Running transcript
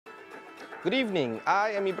Good evening,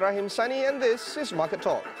 I am Ibrahim Sani and this is Market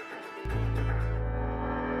Talk.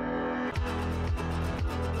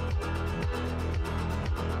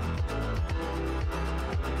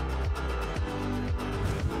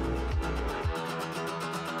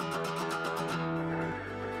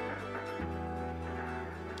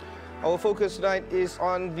 Our focus tonight is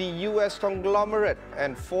on the US conglomerate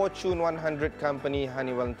and Fortune 100 company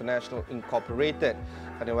Honeywell International Incorporated.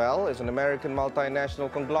 Honeywell is an American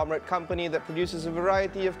multinational conglomerate company that produces a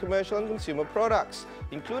variety of commercial and consumer products,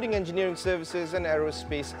 including engineering services and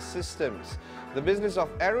aerospace systems. The business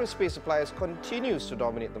of aerospace suppliers continues to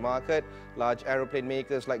dominate the market. Large aeroplane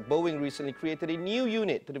makers like Boeing recently created a new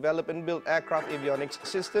unit to develop and build aircraft avionics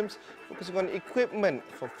systems, focusing on equipment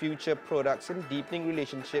for future products and deepening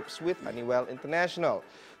relationships with Honeywell International.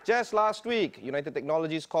 Just last week, United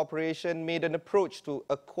Technologies Corporation made an approach to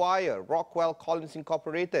acquire Rockwell Collins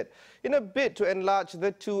Incorporated in a bid to enlarge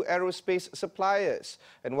the two aerospace suppliers.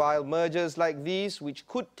 And while mergers like these, which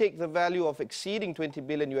could take the value of exceeding $20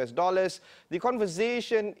 billion US, the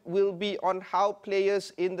conversation will be on how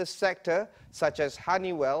players in the sector, such as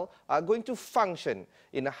Honeywell, are going to function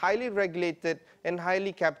in a highly regulated and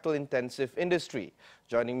highly capital-intensive industry.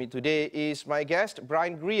 Joining me today is my guest,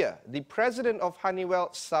 Briand Greer, the president of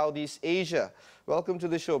Honeywell Southeast Asia. Welcome to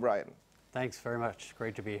the show, Brian. Thanks very much.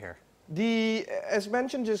 Great to be here. As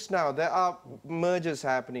mentioned just now, there are mergers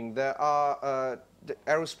happening. There are the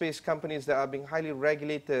aerospace companies that are being highly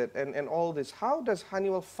regulated and all this. How does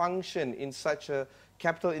Honeywell function in such a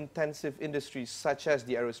capital-intensive industry such as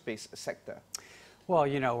the aerospace sector? Well,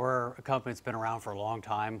 you know, we're a company that's been around for a long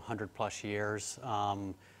time, 100+ years.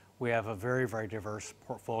 We have a very, very diverse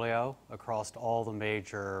portfolio across all the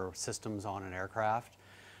major systems on an aircraft.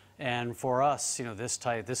 And for us, you know,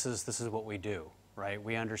 this is what we do, right?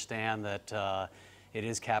 We understand that it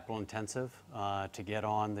is capital intensive to get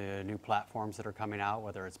on the new platforms that are coming out,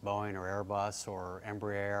 whether it's Boeing or Airbus or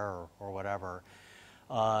Embraer or whatever.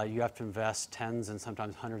 You have to invest tens and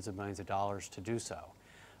sometimes hundreds of millions of dollars to do so.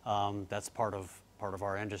 That's part of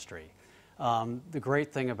our industry. The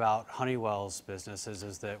great thing about Honeywell's business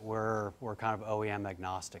is that we're kind of OEM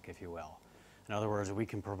agnostic, if you will. In other words, we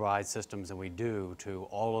can provide systems, and we do, to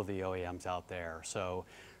all of the OEMs out there. So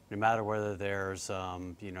no matter whether there's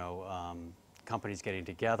companies getting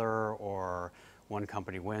together or one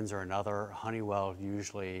company wins or another, Honeywell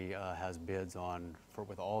usually has bids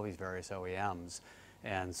with all these various OEMs.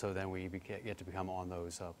 And so then we get to become on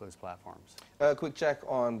those platforms. A quick check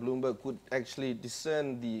on Bloomberg could actually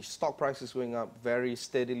discern the stock prices going up very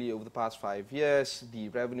steadily over the past 5 years. The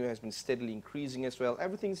revenue has been steadily increasing as well.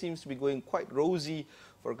 Everything seems to be going quite rosy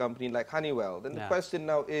for a company like Honeywell. Then the question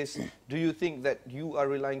now is, do you think that you are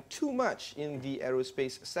relying too much in the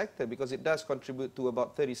aerospace sector? Because it does contribute to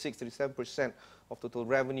about 36–37% of total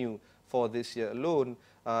revenue for this year alone.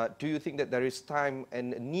 Do you think that there is time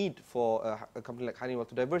and need for a company like Honeywell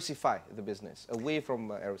to diversify the business away from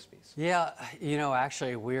aerospace? Yeah, you know,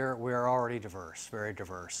 actually we're already diverse, very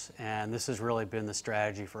diverse. And this has really been the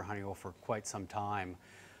strategy for Honeywell for quite some time.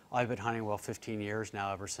 I've been at Honeywell 15 years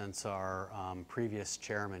now, ever since our previous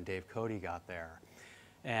chairman, Dave Cote, got there.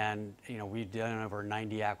 And you know, we've done over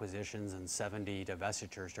 90 acquisitions and 70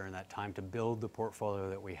 divestitures during that time to build the portfolio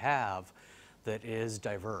that we have that is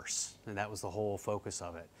diverse, and that was the whole focus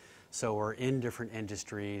of it. So we're in different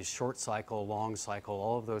industries, short cycle, long cycle,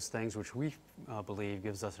 all of those things, which we believe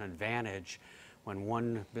gives us an advantage. When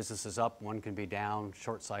one business is up, one can be down,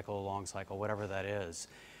 short cycle, long cycle, whatever that is.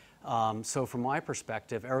 So from my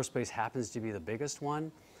perspective, aerospace happens to be the biggest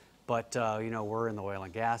one, but you know, we're in the oil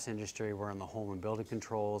and gas industry, we're in the home and building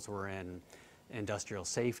controls, we're in industrial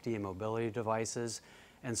safety and mobility devices.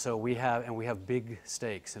 And so we have big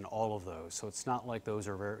stakes in all of those. So it's not like those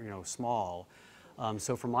are very, you know, small.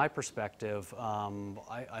 So from my perspective,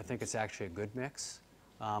 I think it's actually a good mix.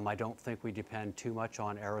 I don't think we depend too much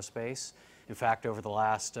on aerospace. In fact, over the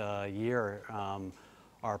last year,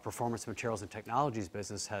 our performance materials and technologies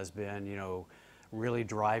business has been, you know, really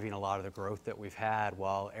driving a lot of the growth that we've had,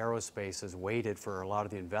 while aerospace has waited for a lot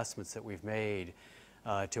of the investments that we've made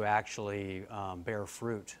to actually bear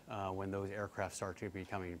fruit when those aircraft start to be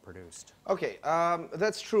becoming produced. Okay,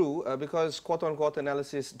 that's true because quarter-on-quarter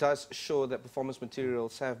analysis does show that performance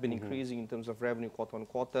materials have been increasing in terms of revenue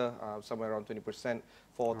quarter-on-quarter, somewhere around 20%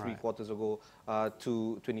 for 3 quarters ago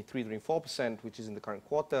to 23–24%, which is in the current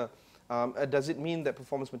quarter. Does it mean that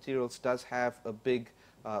performance materials does have a big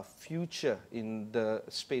future in the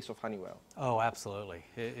space of Honeywell? Oh, absolutely.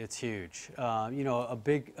 It's huge. You know, a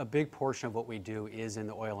big portion of what we do is in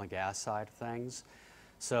the oil and gas side of things.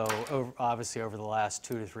 So obviously over the last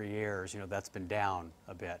 2 to 3 years, you know, that's been down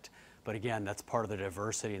a bit. But again, that's part of the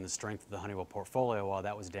diversity and the strength of the Honeywell portfolio. While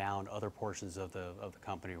that was down, other portions of the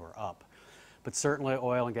company were up. But certainly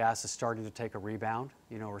oil and gas is starting to take a rebound.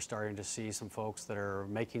 You know, we're starting to see some folks that are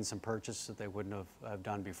making some purchases that they wouldn't have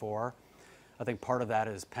done before. I think part of that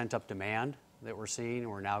is pent-up demand that we're seeing.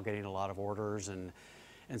 We're now getting a lot of orders, and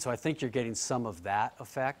so I think you're getting some of that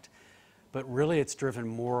effect. But really it's driven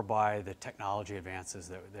more by the technology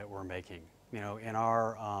advances that we're making. You know, in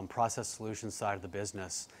our process solutions side of the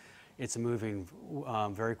business, it's moving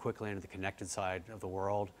very quickly into the connected side of the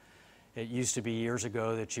world. It used to be years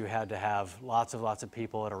ago that you had to have lots of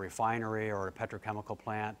people at a refinery or a petrochemical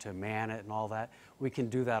plant to man it and all that. We can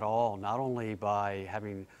do that all, not only by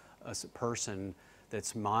having a person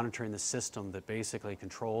that's monitoring the system that basically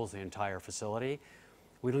controls the entire facility.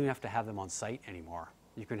 We don't even have to have them on site anymore.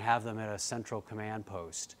 You can have them at a central command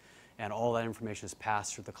post, and all that information is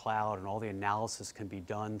passed through the cloud, and all the analysis can be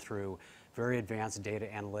done through very advanced data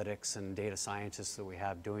analytics and data scientists that we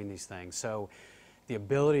have doing these things. So the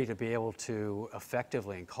ability to be able to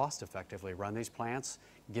effectively and cost effectively run these plants,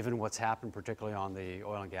 given what's happened particularly on the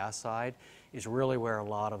oil and gas side, is really where a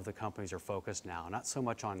lot of the companies are focused now. Not so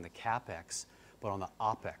much on the CapEx, but on the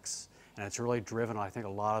OpEx. And it's really driven, I think, a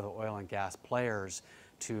lot of the oil and gas players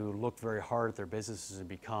to look very hard at their businesses and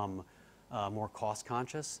become more cost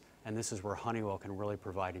conscious. And this is where Honeywell can really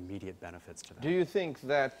provide immediate benefits to them. Do you think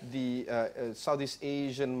that the Southeast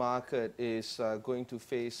Asian market is going to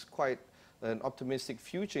face quite an optimistic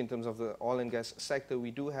future in terms of the oil and gas sector?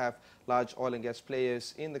 We do have large oil and gas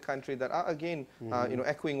players in the country that are, again, you know,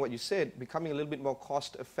 echoing what you said, becoming a little bit more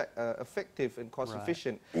cost effective and cost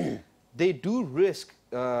efficient. They do risk,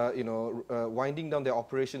 you know, winding down their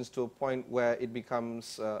operations to a point where it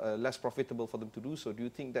becomes less profitable for them to do so. Do you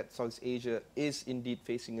think that Southeast Asia is indeed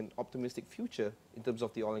facing an optimistic future in terms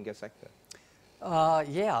of the oil and gas sector?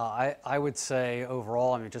 Yeah, I would say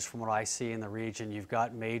overall, I mean, just from what I see in the region, you've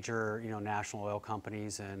got major, you know, national oil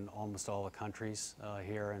companies in almost all the countries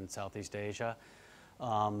here in Southeast Asia.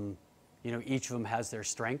 You know, each of them has their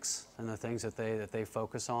strengths and the things that they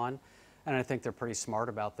focus on, and I think they're pretty smart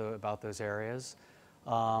about those areas.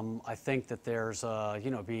 I think that there's, you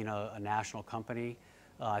know, being a national company,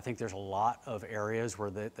 I think there's a lot of areas where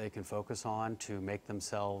they can focus on to make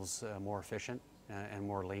themselves more efficient and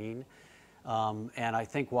more lean. And I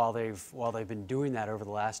think while they've been doing that over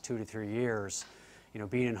the last 2 to 3 years, you know,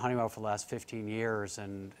 being in Honeywell for the last 15 years,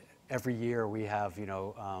 and every year we have, you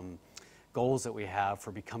know, goals that we have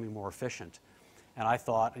for becoming more efficient. And I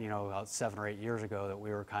thought, you know, about 7 or 8 years ago that we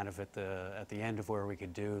were kind of at the end of where we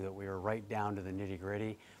could do, that we were right down to the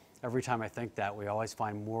nitty-gritty. Every time I think that, we always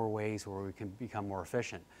find more ways where we can become more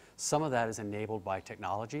efficient. Some of that is enabled by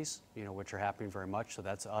technologies, you know, which are happening very much. So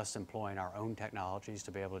that's us employing our own technologies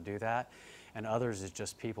to be able to do that. And others is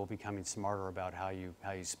just people becoming smarter about how you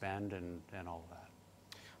spend and all of that.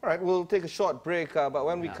 All right, we'll take a short break, but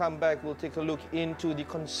when we come back, we'll take a look into the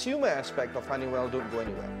consumer aspect of Honeywell. Don't go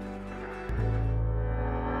anywhere.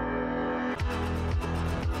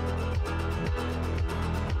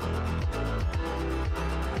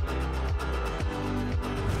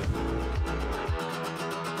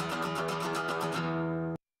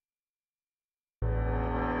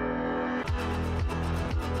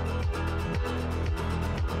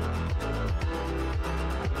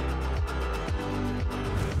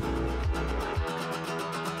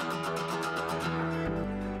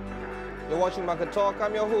 You're watching Market Talk.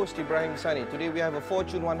 I'm your host, Ibrahim Sani. Today we have a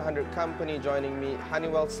Fortune 100 company joining me,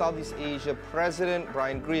 Honeywell Southeast Asia President,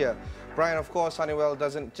 Briand Greer. Brian, of course, Honeywell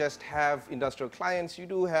doesn't just have industrial clients, you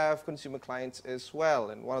do have consumer clients as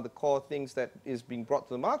well. And one of the core things that is being brought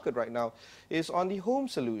to the market right now is on the home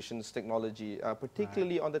solutions technology,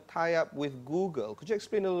 particularly on the tie-up with Google. Could you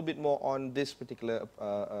explain a little bit more on this particular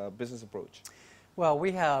business approach? Well,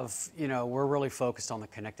 we have, you know, we're really focused on the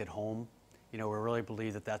connected home. You know, we really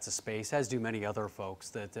believe that that's a space, as do many other folks,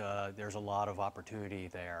 that there's a lot of opportunity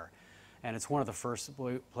there. And it's one of the first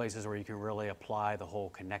places where you can really apply the whole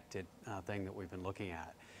connected thing that we've been looking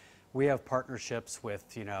at. We have partnerships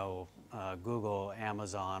with, you know, Google,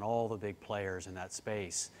 Amazon, all the big players in that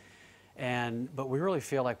space. But we really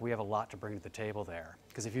feel like we have a lot to bring to the table there.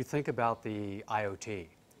 Because if you think about the IoT,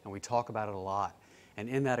 and we talk about it a lot, and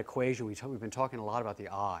in that equation, we've been talking a lot about the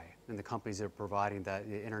I and the companies that are providing that,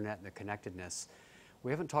 the internet and the connectedness.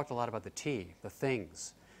 We haven't talked a lot about the T, the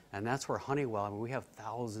things. And that's where Honeywell, I mean, we have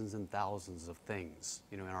thousands and thousands of things,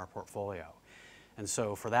 you know, in our portfolio. And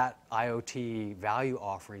so for that IoT value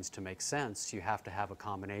offerings to make sense, you have to have a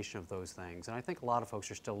combination of those things. And I think a lot of folks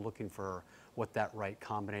are still looking for what that right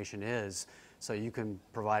combination is, so you can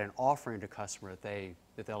provide an offering to customer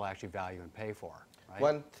that they'll actually value and pay for. right?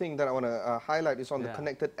 One thing that I want to highlight is on the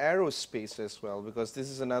connected aerospace as well, because this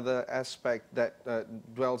is another aspect that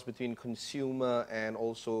dwells between consumer and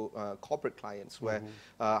also corporate clients, where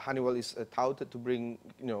Honeywell is touted to bring,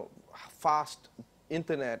 fast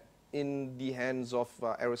internet in the hands of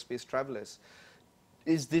aerospace travelers.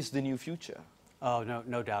 Is this the new future? Oh,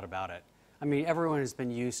 no doubt about it. I mean, everyone has been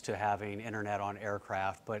used to having internet on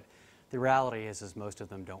aircraft, but the reality is most of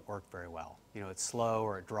them don't work very well. It's slow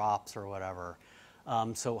or it drops or whatever.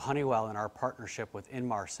 So Honeywell, in our partnership with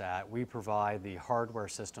Inmarsat, we provide the hardware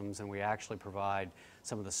systems, and we actually provide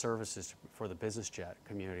some of the services for the business jet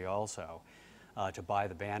community also to buy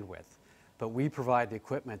the bandwidth. But we provide the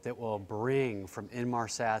equipment that will bring from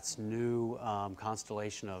Inmarsat's new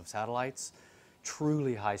constellation of satellites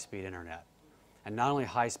truly high-speed internet. And not only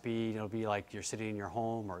high-speed, it'll be like you're sitting in your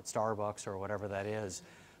home or at Starbucks or whatever that is,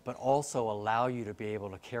 but also allow you to be able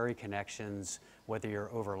to carry connections whether you're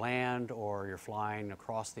over land or you're flying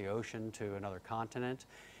across the ocean to another continent,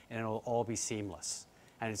 and it'll all be seamless.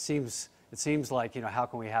 And it seems like, how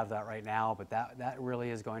can we have that right now? But that really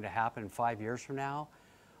is going to happen 5 years from now.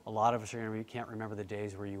 A lot of us can't remember the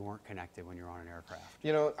days where you weren't connected when you were on an aircraft.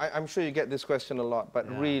 I'm sure you get this question a lot, but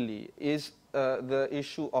really, is the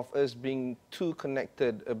issue of us being too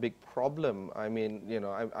connected a big problem? I mean,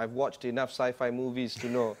 I've watched enough sci-fi movies to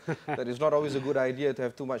know that it's not always a good idea to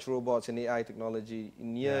have too much robots and AI technology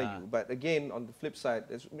near you. But again, on the flip side,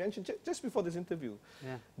 as mentioned just before this interview,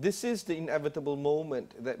 this is the inevitable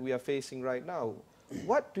moment that we are facing right now.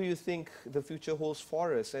 What do you think the future holds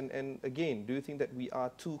for us? And again, do you think that we are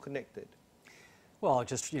too connected? Well,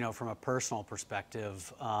 just, from a personal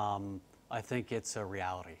perspective, I think it's a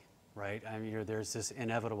reality, right? I mean, there's this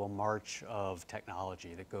inevitable march of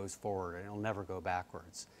technology that goes forward, and it'll never go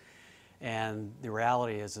backwards. And the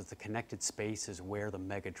reality is that the connected space is where the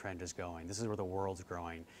mega trend is going. This is where the world's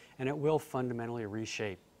growing. And it will fundamentally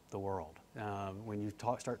reshape the world. When you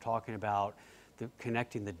start talking about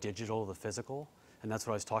connecting the digital, the physical, and that's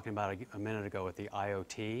what I was talking about a minute ago with the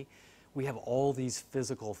IoT. We have all these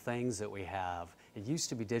physical things that we have. It used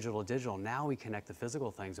to be digital. Now we connect the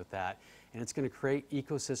physical things with that, and it's going to create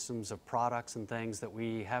ecosystems of products and things that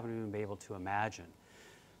we haven't even been able to imagine.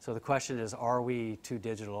 So the question is, are we too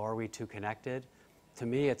digital? Are we too connected? To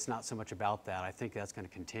me, it's not so much about that. I think that's going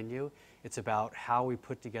to continue. It's about how we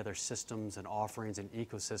put together systems and offerings and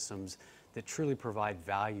ecosystems that truly provide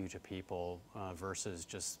value to people versus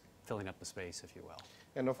just filling up the space, if you will.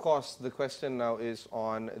 And of course, the question now is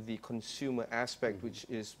on the consumer aspect, which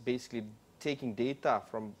is basically taking data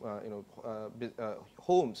from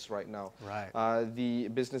homes right now. Right. The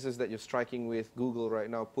businesses that you're striking with, Google right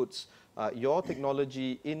now, puts your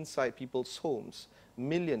technology inside people's homes.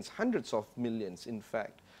 Millions, hundreds of millions, in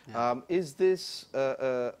fact. Yeah. Is this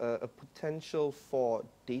a potential for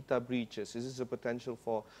data breaches? Is this a potential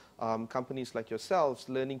for companies like yourselves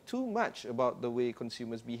learning too much about the way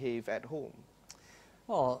consumers behave at home?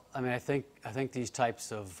 Well, I mean, I think these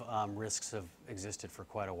types of risks have existed for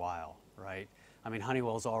quite a while, right? I mean,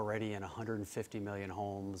 Honeywell's already in 150 million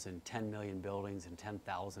homes and 10 million buildings and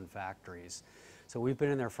 10,000 factories. So we've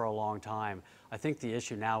been in there for a long time. I think the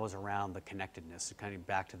issue now is around the connectedness, kind of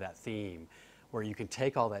back to that theme, where you can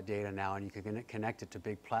take all that data now and you can connect it to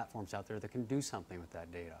big platforms out there that can do something with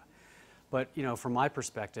that data. But from my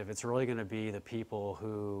perspective, it's really going to be the people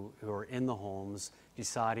who are in the homes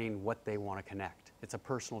deciding what they want to connect. It's a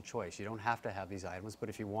personal choice. You don't have to have these items, but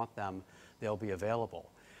if you want them, they'll be available.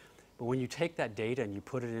 But when you take that data and you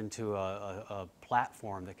put it into a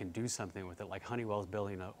platform that can do something with it, like Honeywell's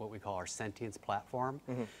building what we call our Sentience platform,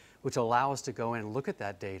 which will allow us to go in and look at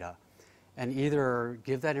that data and either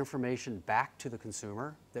give that information back to the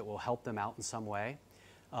consumer that will help them out in some way.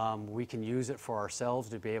 We can use it for ourselves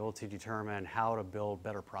to be able to determine how to build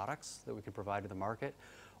better products that we can provide to the market,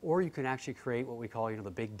 or you can actually create what we call the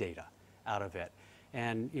big data out of it.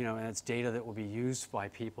 And and it's data that will be used by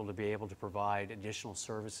people to be able to provide additional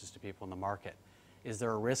services to people in the market. Is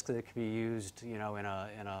there a risk that it can be used in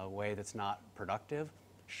a way that's not productive?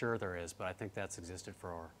 Sure there is, but I think that's existed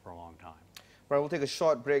for a long time. Right, we'll take a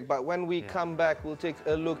short break, but when we come back, we'll take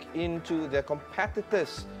a look into their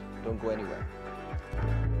competitors. Don't go anywhere.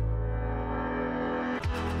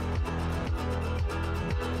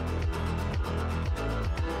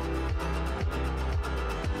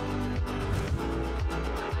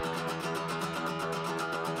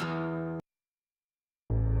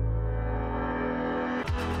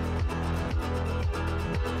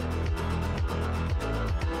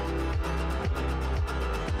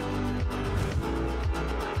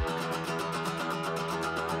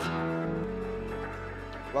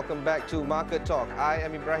 Welcome back to Market Talk. I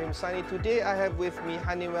am Ibrahim Sani. Today I have with me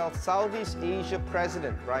Honeywell Southeast Asia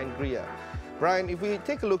President, Briand Greer. Brian, if we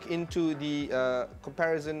take a look into the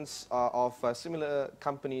comparisons of similar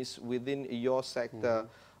companies within your sector,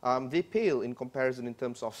 they pale in comparison in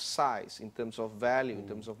terms of size, in terms of value, in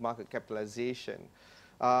terms of market capitalization.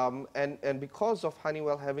 And because of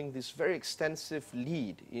Honeywell having this very extensive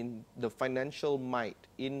lead in the financial might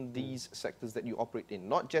in these sectors that you operate in,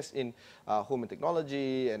 not just in home and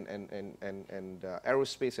technology and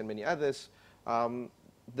aerospace and many others,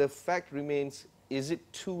 the fact remains, is it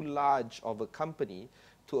too large of a company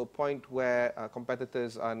to a point where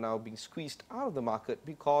competitors are now being squeezed out of the market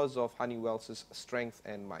because of Honeywell's strength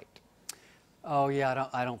and might? Oh yeah,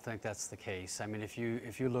 I don't think that's the case. I mean, if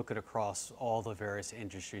you look at across all the various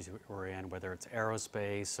industries we're in, whether it's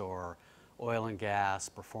aerospace or oil and gas,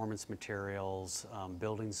 performance materials,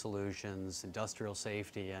 building solutions, industrial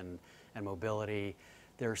safety and mobility,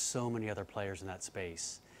 there are so many other players in that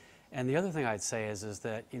space. And the other thing I'd say is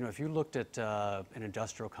that, you know, if you looked at an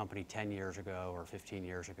industrial company 10 years ago or 15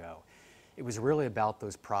 years ago, it was really about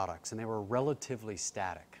those products, and they were relatively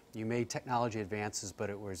static. You made technology advances, but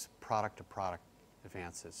it was product-to-product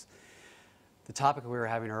advances. The topic we were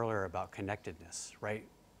having earlier about connectedness, right?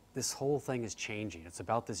 This whole thing is changing. It's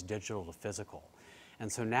about this digital to physical. And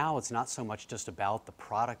so now it's not so much just about the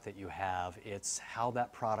product that you have, it's how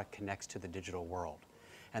that product connects to the digital world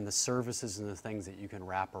and the services and the things that you can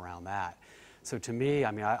wrap around that. So to me,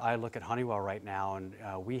 I mean, I look at Honeywell right now, and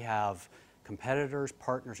we have competitors,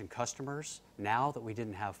 partners, and customers now that we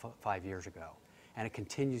didn't have 5 years ago, and it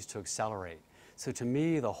continues to accelerate. So to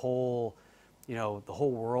me, the whole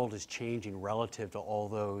world is changing relative to all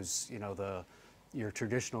those, you know, your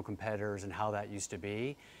traditional competitors and how that used to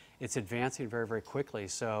be. It's advancing very, very quickly.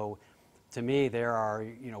 So to me, there are,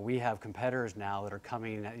 you know, we have competitors now that are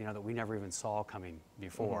coming, you know, that we never even saw coming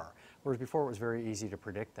before. Whereas before it was very easy to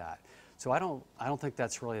predict that. So I don't think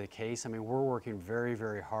that's really the case. I mean, we're working very,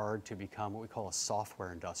 very hard to become what we call a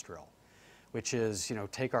software industrial, which is, you know,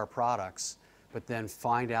 take our products, but then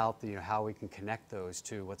find out, you know, how we can connect those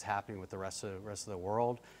to what's happening with the rest of the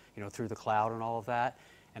world, you know, through the cloud and all of that,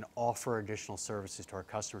 and offer additional services to our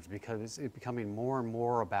customers, because it's becoming more and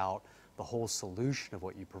more about the whole solution of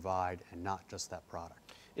what you provide and not just that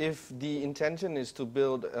product. If the intention is to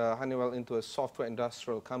build Honeywell into a software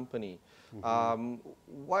industrial company,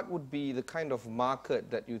 what would be the kind of market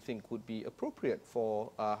that you think would be appropriate for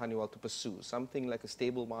Honeywell to pursue? Something like a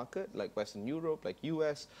stable market, like Western Europe, like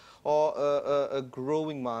US, or a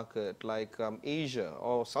growing market like Asia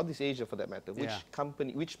or Southeast Asia for that matter?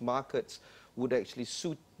 Which markets would actually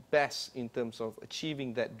suit best in terms of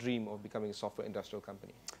achieving that dream of becoming a software industrial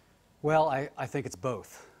company? Well, I think it's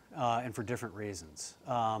both, and for different reasons.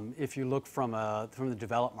 If you look from the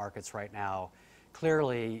developed markets right now,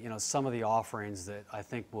 clearly, you know, some of the offerings that I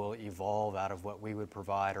think will evolve out of what we would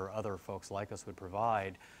provide or other folks like us would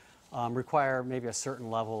provide require maybe a certain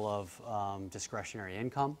level of discretionary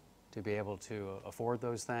income to be able to afford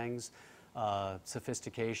those things,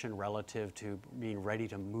 sophistication relative to being ready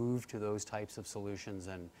to move to those types of solutions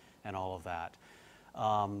and all of that.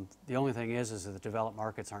 The only thing is that the developed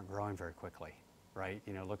markets aren't growing very quickly, right?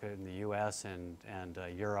 You know, look at it in the U.S. and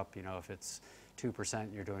Europe. You know, if it's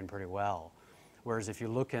 2%, you're doing pretty well. Whereas if you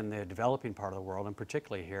look in the developing part of the world, and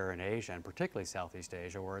particularly here in Asia, and particularly Southeast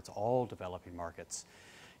Asia, where it's all developing markets,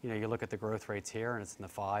 you know, you look at the growth rates here, and it's in the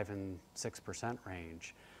 5 and 6%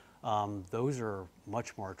 range. Those are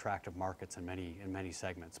much more attractive markets in many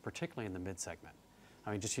segments, particularly in the mid-segment. I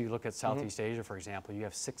mean, just you look at Southeast Asia, for example, you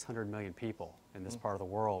have 600 million people in this part of the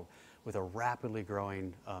world with a rapidly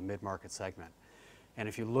growing mid-market segment. And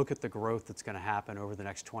if you look at the growth that's going to happen over the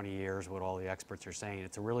next 20 years, what all the experts are saying,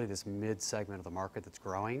 it's really this mid-segment of the market that's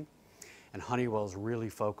growing. And Honeywell is really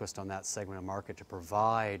focused on that segment of market to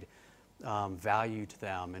provide value to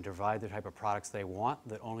them and to provide the type of products they want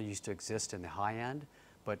that only used to exist in the high end.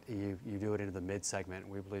 But you do it into the mid-segment,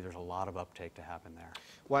 and we believe there's a lot of uptake to happen there.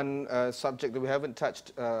 One subject that we haven't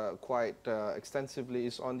touched quite extensively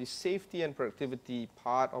is on the safety and productivity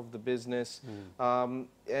part of the business. And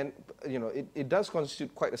you know, it does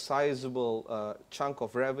constitute quite a sizable chunk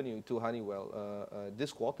of revenue to Honeywell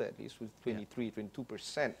this quarter, at least, with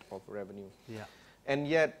 22% of revenue. Yeah. And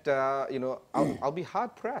yet, you know, I'll be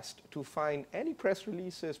hard-pressed to find any press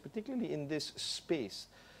releases, particularly in this space.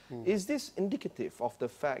 Is this indicative of the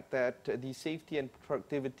fact that the safety and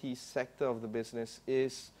productivity sector of the business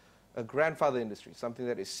is a grandfather industry, something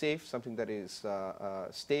that is safe, something that is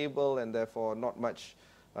stable, and therefore not much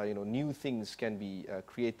you know, new things can be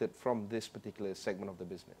created from this particular segment of the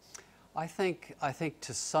business? I think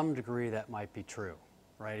to some degree that might be true,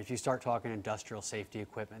 right? If you start talking industrial safety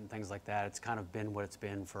equipment and things like that, it's kind of been what it's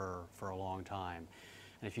been for a long time.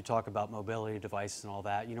 And if you talk about mobility devices and all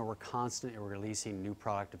that, you know, we're constantly releasing new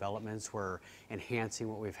product developments. We're enhancing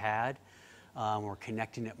what we've had. We're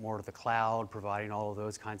connecting it more to the cloud, providing all of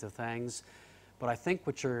those kinds of things. But I think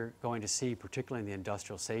what you're going to see, particularly in the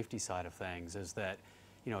industrial safety side of things, is that,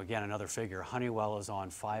 you know, again, another figure, Honeywell is on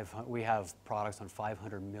 500, we have products on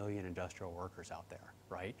 500 million industrial workers out there,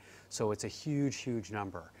 right? So it's a huge, huge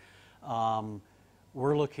number.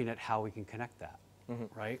 We're looking at how we can connect that.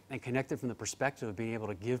 Right? And connect it from the perspective of being able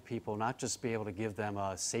to give people, not just be able to give them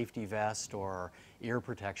a safety vest or ear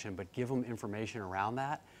protection, but give them information around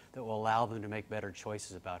that that will allow them to make better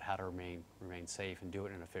choices about how to remain safe and do it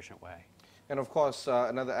in an efficient way. And of course,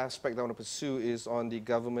 another aspect I want to pursue is on the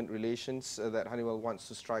government relations that Honeywell wants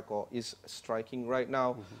to strike or is striking right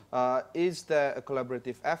now. Is there a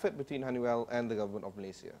collaborative effort between Honeywell and the government of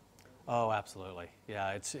Malaysia? Oh, absolutely.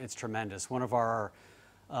 Yeah, it's tremendous. One of our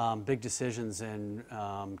big decisions in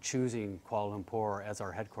choosing Kuala Lumpur as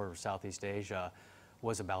our headquarters for Southeast Asia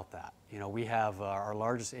was about that. You know, we have our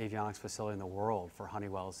largest avionics facility in the world for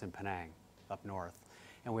Honeywell is in Penang, up north.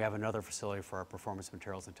 And we have another facility for our performance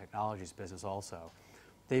materials and technologies business also.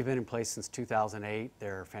 They've been in place since 2008.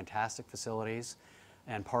 They're fantastic facilities.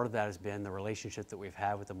 And part of that has been the relationship that we've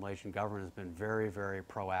had with the Malaysian government has been very, very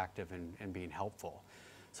proactive in being helpful.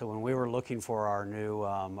 So when we were looking for our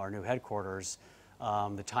new headquarters,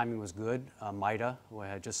 the timing was good. MITA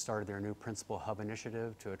had just started their new Principal Hub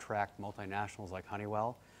initiative to attract multinationals like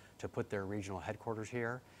Honeywell to put their regional headquarters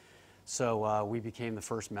here. So we became the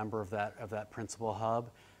first member of that Principal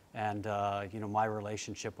Hub. And you know, my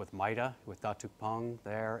relationship with MITA, with Datuk Peng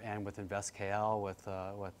there, and with InvestKL, with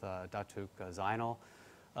Datuk Zainal,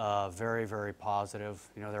 very, very positive.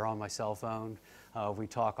 You know, they're on my cell phone. We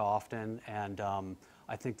talk often, and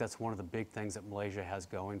I think that's one of the big things that Malaysia has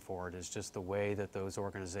going for it is just the way that those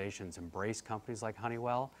organizations embrace companies like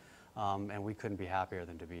Honeywell, and we couldn't be happier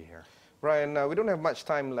than to be here. Brian, we don't have much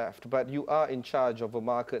time left, but you are in charge of a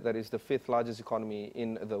market that is the 5th largest economy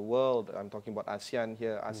in the world. I'm talking about ASEAN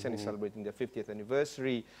here. ASEAN is celebrating their 50th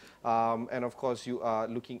anniversary. And of course, you are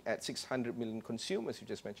looking at 600 million consumers. You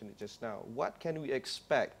just mentioned it just now. What can we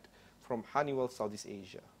expect from Honeywell Southeast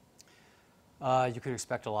Asia? You can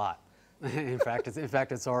expect a lot. In fact,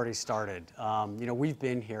 it's already started. You know, we've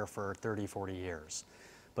been here for 30, 40 years.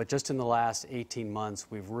 But just in the last 18 months,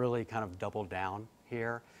 we've really kind of doubled down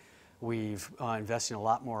here. We've invested in a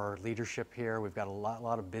lot more leadership here. We've got a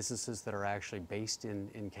lot of businesses that are actually based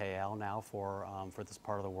in KL now for this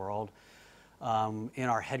part of the world. In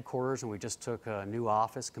our headquarters, and we just took a new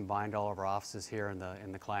office, combined all of our offices here in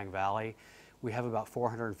the Klang Valley. We have about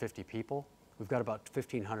 450 people. We've got about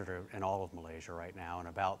 1,500 in all of Malaysia right now, and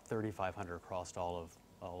about 3,500 across all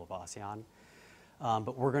of ASEAN.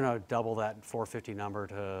 But we're going to double that 450 number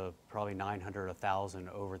to probably 900, 1,000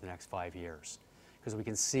 over the next 5 years, because we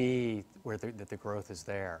can see that the growth is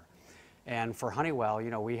there. And for Honeywell,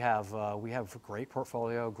 you know, we have a great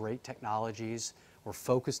portfolio, great technologies. We're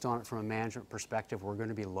focused on it from a management perspective. We're going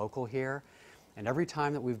to be local here. And every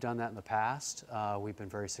time that we've done that in the past, we've been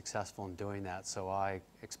very successful in doing that. So I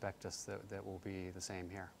expect us that will be the same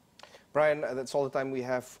here. Brian, that's all the time we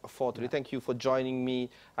have for today. Thank you for joining me.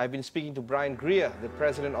 I've been speaking to Briand Greer, the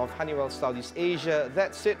president of Honeywell Southeast Asia.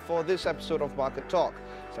 That's it for this episode of Market Talk.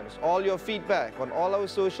 Send us all your feedback on all our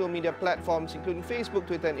social media platforms, including Facebook,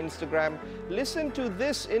 Twitter, and Instagram. Listen to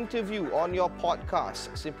this interview on your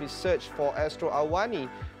podcast. Simply search for Astro Awani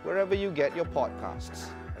wherever you get your podcasts.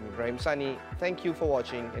 I'm Ibrahim Sani. Thank you for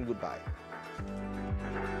watching, and goodbye.